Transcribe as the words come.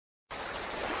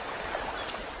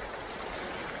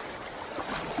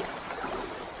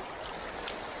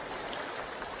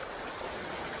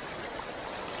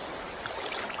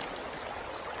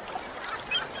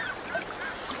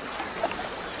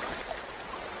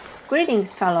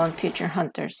Greetings, fellow and future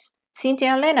hunters. Cynthia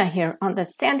Elena here on the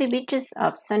sandy beaches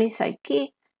of sunny Side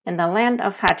Cay in the land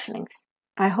of hatchlings.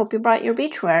 I hope you brought your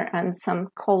beachwear and some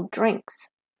cold drinks.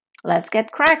 Let's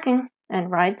get cracking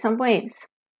and ride some waves.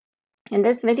 In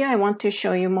this video, I want to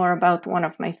show you more about one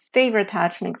of my favorite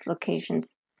hatchlings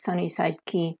locations, sunny Side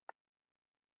Cay.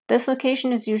 This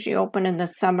location is usually open in the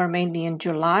summer, mainly in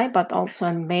July, but also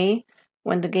in May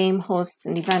when the game hosts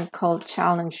an event called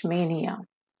Challenge Mania.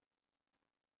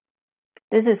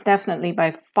 This is definitely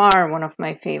by far one of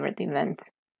my favorite events.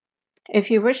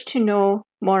 If you wish to know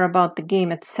more about the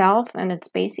game itself and its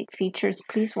basic features,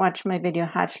 please watch my video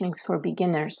Hatchlings for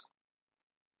Beginners.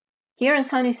 Here in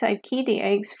sunny Side Cay, the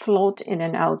eggs float in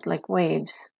and out like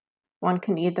waves. One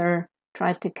can either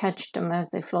try to catch them as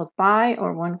they float by,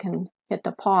 or one can hit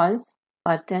the pause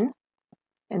button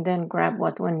and then grab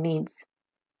what one needs.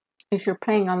 If you're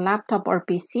playing on laptop or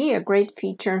PC, a great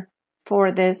feature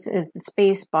for this is the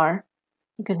space bar.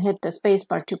 You can hit the space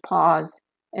bar to pause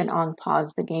and unpause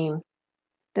the game.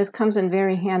 This comes in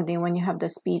very handy when you have the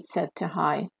speed set to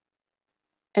high.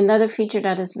 Another feature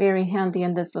that is very handy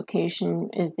in this location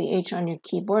is the H on your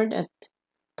keyboard. It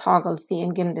toggles the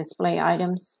in-game display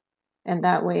items, and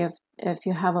that way if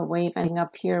you have a wave ending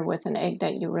up here with an egg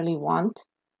that you really want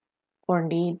or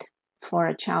need for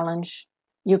a challenge,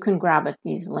 you can grab it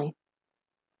easily.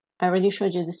 I already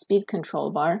showed you the speed control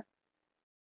bar.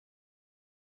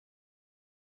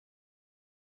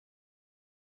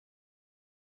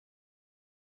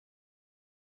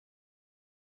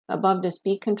 Above the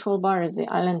speed control bar is the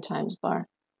island times bar.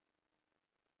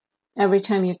 Every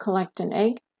time you collect an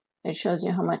egg, it shows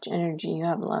you how much energy you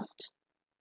have left.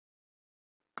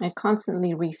 It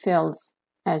constantly refills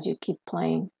as you keep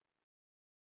playing.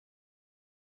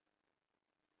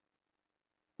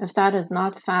 If that is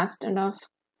not fast enough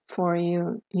for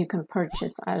you, you can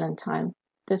purchase island time.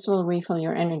 This will refill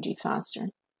your energy faster.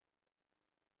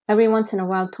 Every once in a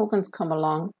while, tokens come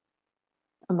along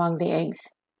among the eggs.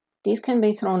 These can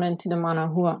be thrown into the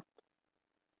manahua.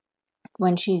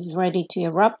 When she's ready to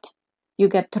erupt, you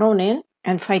get thrown in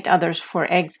and fight others for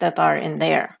eggs that are in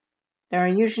there. There are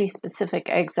usually specific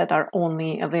eggs that are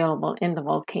only available in the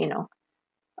volcano.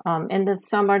 In the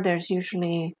summer, there's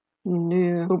usually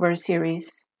new Uber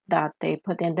series that they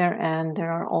put in there, and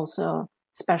there are also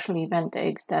special event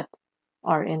eggs that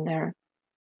are in there.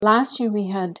 Last year, we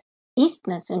had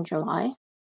Eastmas in July,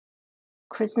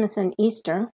 Christmas and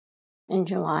Easter in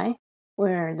July,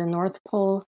 where the North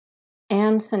Pole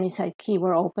and sunny Side Cay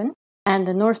were open. And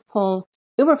the North Pole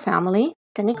Uber family,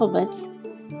 the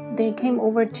Nickelbits, they came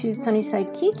over to sunny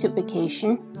Side Cay to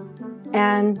vacation.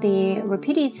 And the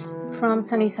repeatees from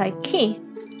sunny Side Cay,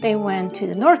 they went to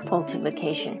the North Pole to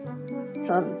vacation.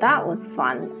 So that was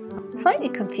fun. Slightly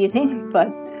confusing, but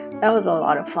that was a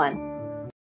lot of fun.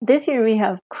 This year we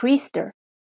have Creaster.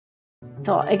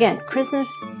 So again, Christmas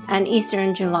and Easter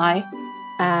in July.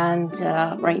 And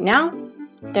right now,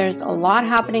 there's a lot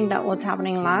happening that was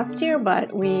happening last year,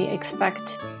 but we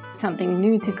expect something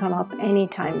new to come up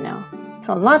anytime now.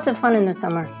 So lots of fun in the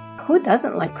summer. Who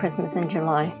doesn't like Christmas in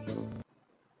July?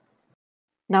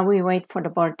 Now we wait for the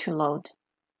bar to load.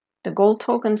 The gold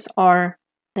tokens are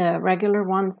the regular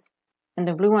ones, and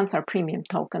the blue ones are premium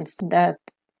tokens that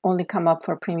only come up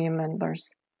for premium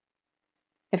members.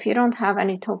 If you don't have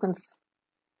any tokens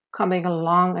coming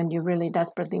along and you really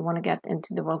desperately want to get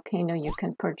into the volcano, you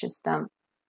can purchase them.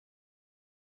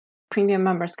 Premium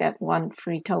members get one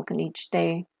free token each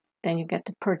day. Then you get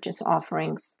the purchase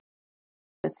offerings.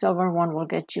 The silver one will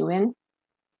get you in,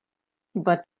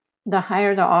 but the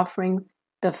higher the offering,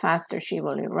 the faster she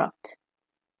will erupt.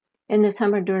 In the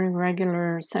summer, during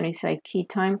regular sunny Side Cay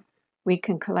time, we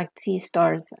can collect sea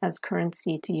stars as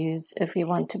currency to use if we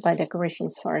want to buy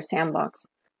decorations for our sandbox.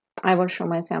 I will show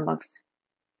my sandbox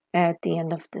at the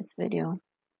end of this video.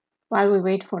 While we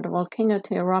wait for the volcano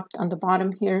to erupt, on the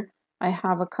bottom here, I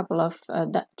have a couple of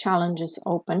challenges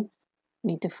open.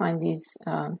 Need to find these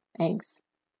eggs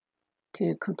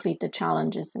to complete the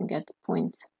challenges and get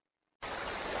points.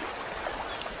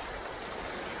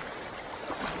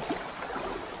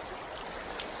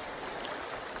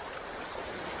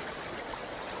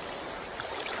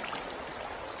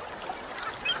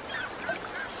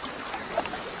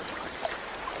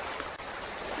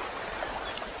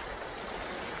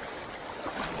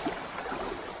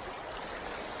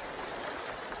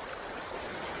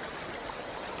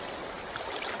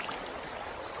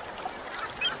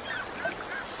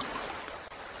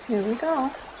 Here we go.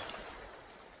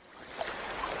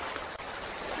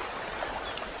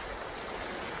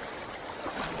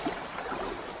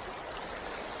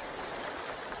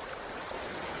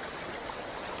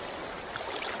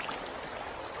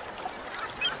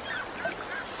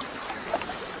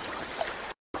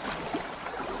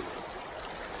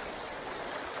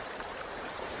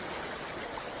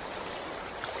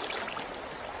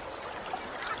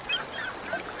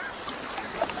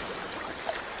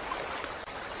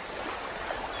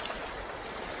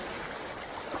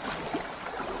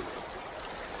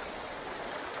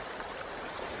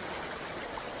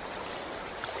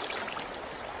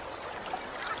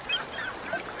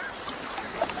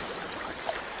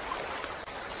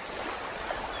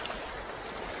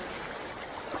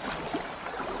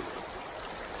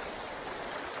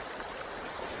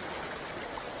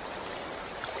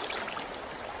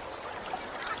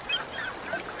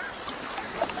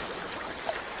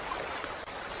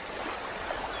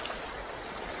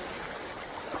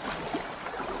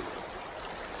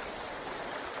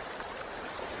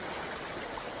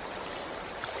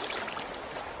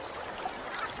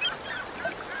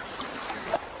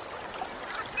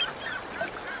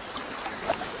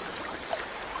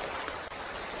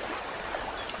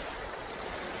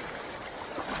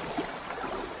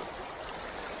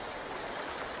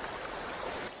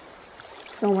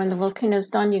 So when the volcano is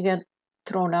done, you get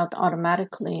thrown out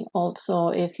automatically. Also,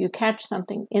 if you catch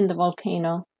something in the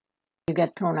volcano, you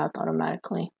get thrown out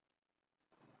automatically.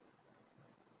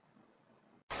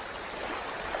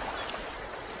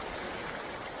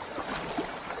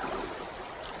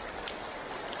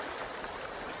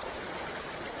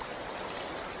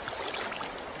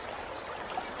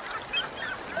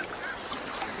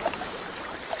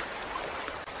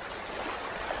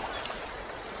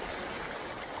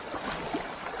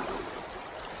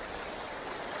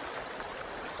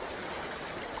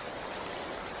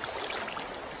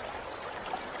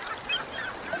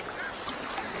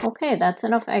 Okay, that's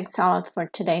enough egg salad for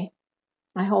today.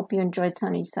 I hope you enjoyed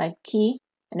Sunny Side Cay,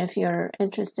 and if you're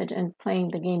interested in playing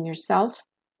the game yourself,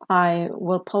 I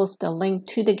will post a link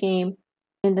to the game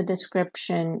in the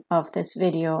description of this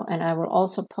video, and I will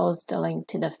also post a link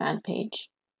to the fan page.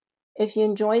 If you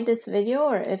enjoyed this video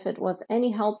or if it was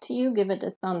any help to you, give it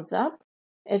a thumbs up.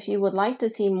 If you would like to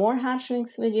see more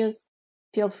Hatchlings videos,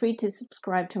 feel free to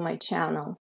subscribe to my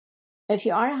channel. If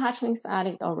you are a Hatchlings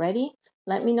addict already,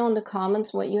 let me know in the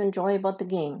comments what you enjoy about the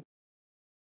game.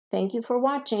 Thank you for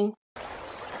watching.